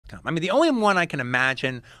come. I mean, the only one I can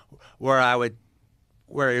imagine where it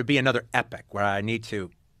would be another epic, where I need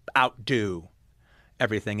to outdo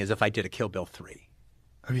everything, is if I did a Kill Bill 3.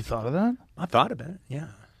 Have you thought of that? I thought of it, yeah.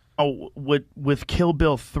 Oh, with Kill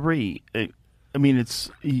Bill 3, I mean,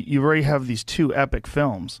 you already have these 2 epic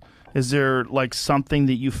films. Is there like something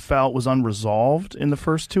that you felt was unresolved in the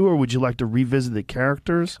first 2, or would you like to revisit the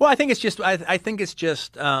characters? Well, I think it's just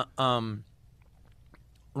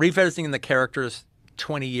revisiting the characters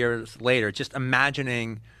 20 years later, just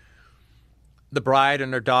imagining the bride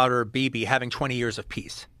and her daughter Bibi having 20 years of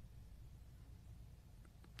peace,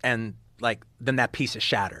 and like then that peace is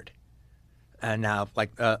shattered, and now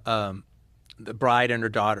like the bride and her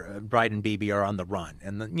daughter, bride and Bibi, are on the run,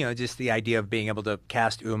 and just the idea of being able to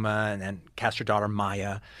cast Uma and then cast her daughter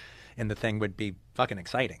Maya in the thing would be fucking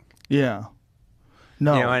exciting. Yeah.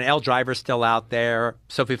 No. And Elle Driver's still out there.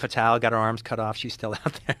 Sophie Fatale got her arms cut off. She's still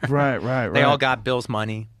out there. Right. They all got Bill's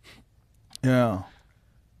money. Yeah.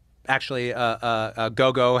 Actually,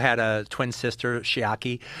 Go-Go had a twin sister,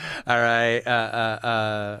 Chiaki. All right.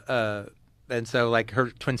 And so, like,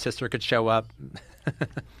 her twin sister could show up.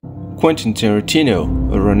 Quentin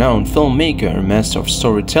Tarantino, a renowned filmmaker and master of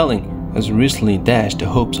storytelling, has recently dashed the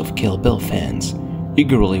hopes of Kill Bill fans,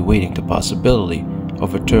 eagerly waiting the possibility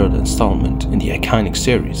of a third installment in the iconic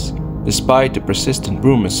series. Despite the persistent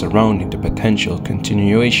rumors surrounding the potential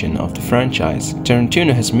continuation of the franchise,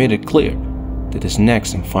 Tarantino has made it clear that his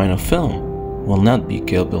next and final film will not be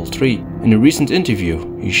Kill Bill 3. In a recent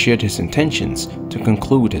interview, he shared his intentions to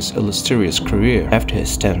conclude his illustrious career after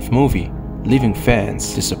his 10th movie, leaving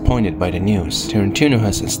fans disappointed by the news. Tarantino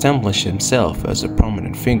has established himself as a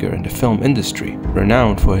prominent figure in the film industry,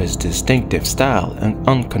 renowned for his distinctive style and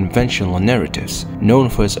unconventional narratives, known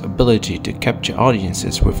for his ability to capture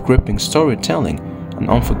audiences with gripping storytelling and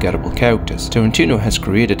unforgettable characters. Tarantino has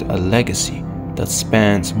created a legacy that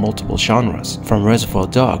spans multiple genres, from Reservoir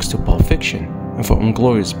Dogs to Pulp Fiction, and from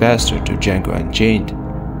Inglourious Bastard to Django Unchained.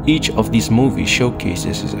 Each of these movies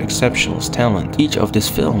showcases his exceptional talent. Each of these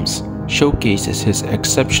films showcases his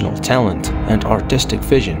exceptional talent and artistic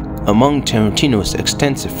vision. Among Tarantino's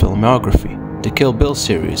extensive filmography, the Kill Bill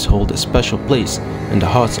series holds a special place in the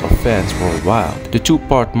hearts of fans worldwide. The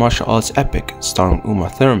 2-part martial arts epic starring Uma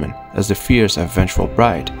Thurman as the fierce and vengeful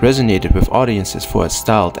bride resonated with audiences for its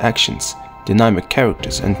styled actions, dynamic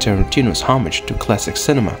characters, and Tarantino's homage to classic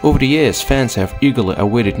cinema. Over the years, fans have eagerly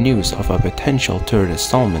awaited news of a potential third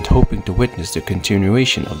installment, hoping to witness the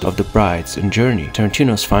continuation of the bride's journey.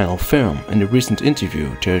 Tarantino's final film. In a recent interview,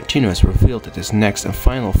 Tarantino has revealed that his next and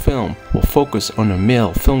final film will focus on a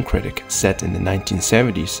male film critic set in the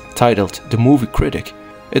 1970s. Titled The Movie Critic,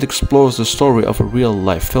 it explores the story of a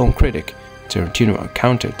real-life film critic Tarantino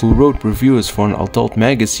encountered, who wrote reviews for an adult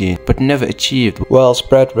magazine but never achieved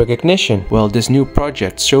well-spread recognition. While this new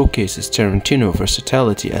project showcases Tarantino's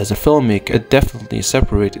versatility as a filmmaker, it definitely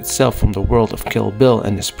separates itself from the world of Kill Bill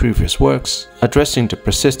and his previous works. Addressing the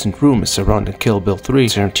persistent rumors surrounding Kill Bill 3,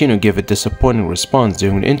 Tarantino gave a disappointing response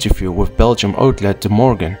during an interview with Belgium outlet De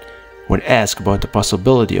Morgan. When asked about the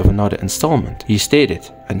possibility of another installment, he stated,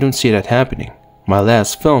 "I don't see that happening. My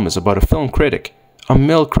last film is about a film critic, a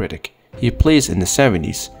male critic. He plays in the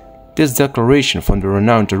 70s. This declaration from the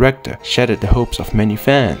renowned director shattered the hopes of many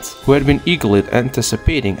fans, who had been eagerly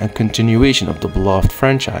anticipating a continuation of the beloved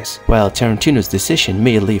franchise. While Tarantino's decision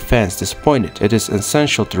may leave fans disappointed, it is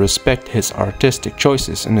essential to respect his artistic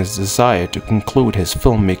choices and his desire to conclude his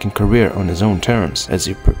filmmaking career on his own terms, as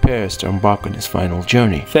he prepares to embark on his final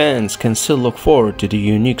journey. Fans can still look forward to the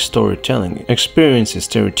unique storytelling experiences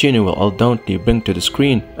Tarantino will undoubtedly bring to the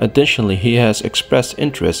screen. Additionally, he has expressed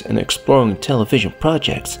interest in exploring television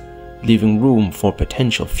projects, leaving room for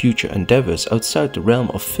potential future endeavors outside the realm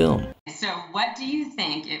of film. So what do you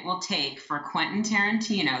think it will take for Quentin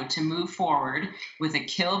Tarantino to move forward with a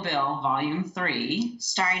Kill Bill Volume 3?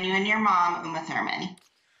 Starring you and your mom, Uma Thurman.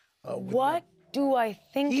 What do I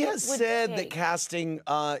think He it has would said take? that casting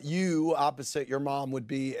you opposite your mom would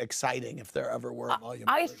be exciting if there ever were a Volume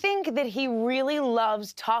 3. I think that he really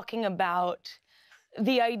loves talking about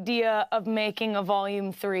the idea of making a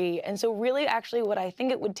Volume 3. And so really, actually, what I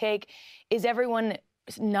think it would take is everyone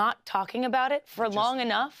not talking about it for long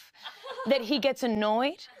enough that he gets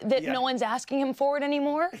annoyed that no one's asking him for it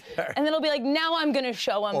anymore. And then it'll be like, now I'm going to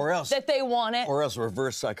show them that they want it. Or else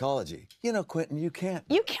reverse psychology. You know, Quentin, you can't.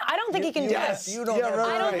 You can't. I don't think he can do it. You don't.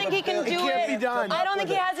 I don't think he can do it. It can't be done. I don't think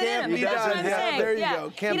he has it in him. That's what I'm saying. There you go.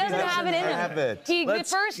 He doesn't have it in him. The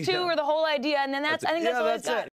first 2 are the whole idea, and then I think that's all he's got.